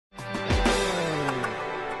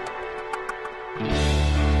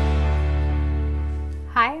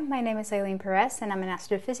Hi, my name is Eylene Pirez and I'm an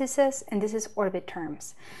astrophysicist, and this is orbit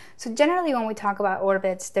terms. So generally when we talk about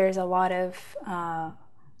orbits, there's a lot of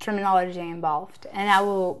terminology involved, and I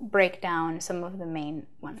will break down some of the main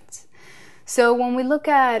ones. So when we look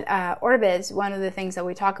at orbits, one of the things that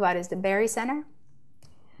we talk about is the barycenter.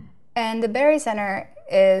 And the barycenter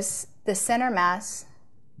is the center mass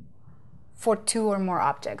for two or more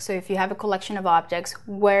objects. So if you have a collection of objects,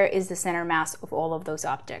 where is the center mass of all of those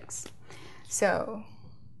objects? So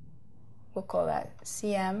we'll call that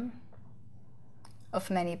cm of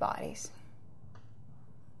many bodies.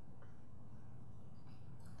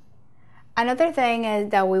 Another thing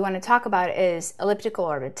that we want to talk about is elliptical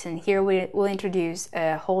orbits, and here we will introduce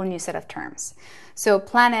a whole new set of terms. So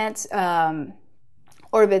planets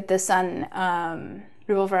orbit the sun,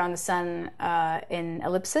 revolve around the sun in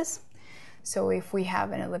ellipses. So if we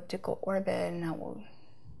have an elliptical orbit, now we'll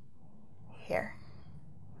here.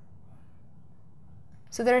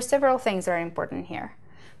 So there are several things that are important here.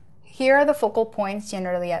 Here are the focal points.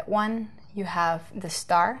 Generally at 1, you have the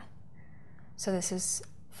star. So this is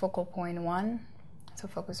focal point 1, so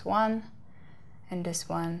focus 1, and this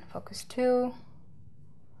one, focus 2.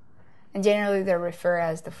 And generally they're referred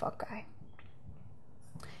as the foci.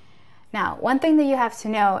 Now, one thing that you have to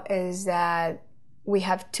know is that we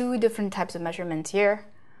have two different types of measurements here.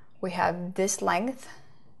 We have this length,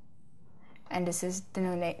 and this is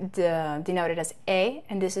denoted as A,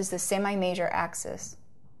 and this is the semi-major axis.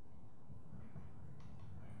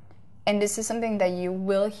 And this is something that you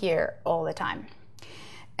will hear all the time.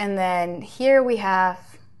 And then here we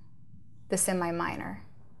have the semi-minor.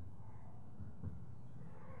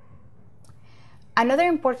 Another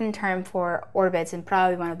important term for orbits, and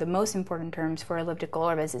probably one of the most important terms for elliptical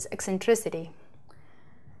orbits, is eccentricity.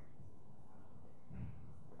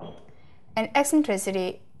 And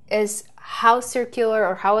eccentricity is how circular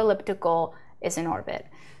or how elliptical is an orbit.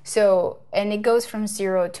 So, and it goes from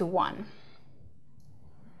 0 to 1.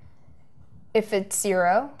 If it's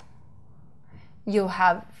 0, you'll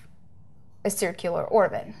have a circular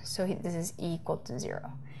orbit. So this is E equal to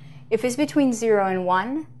 0. If it's between 0 and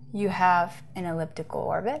 1, you have an elliptical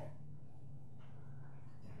orbit.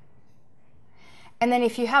 And then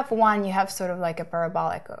if you have 1, you have sort of like a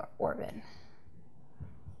parabolic orbit.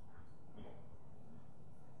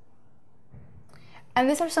 And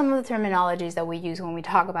these are some of the terminologies that we use when we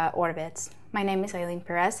talk about orbits. My name is Eylene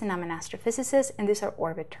Pirez and I'm an astrophysicist, and these are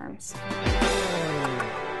orbit terms.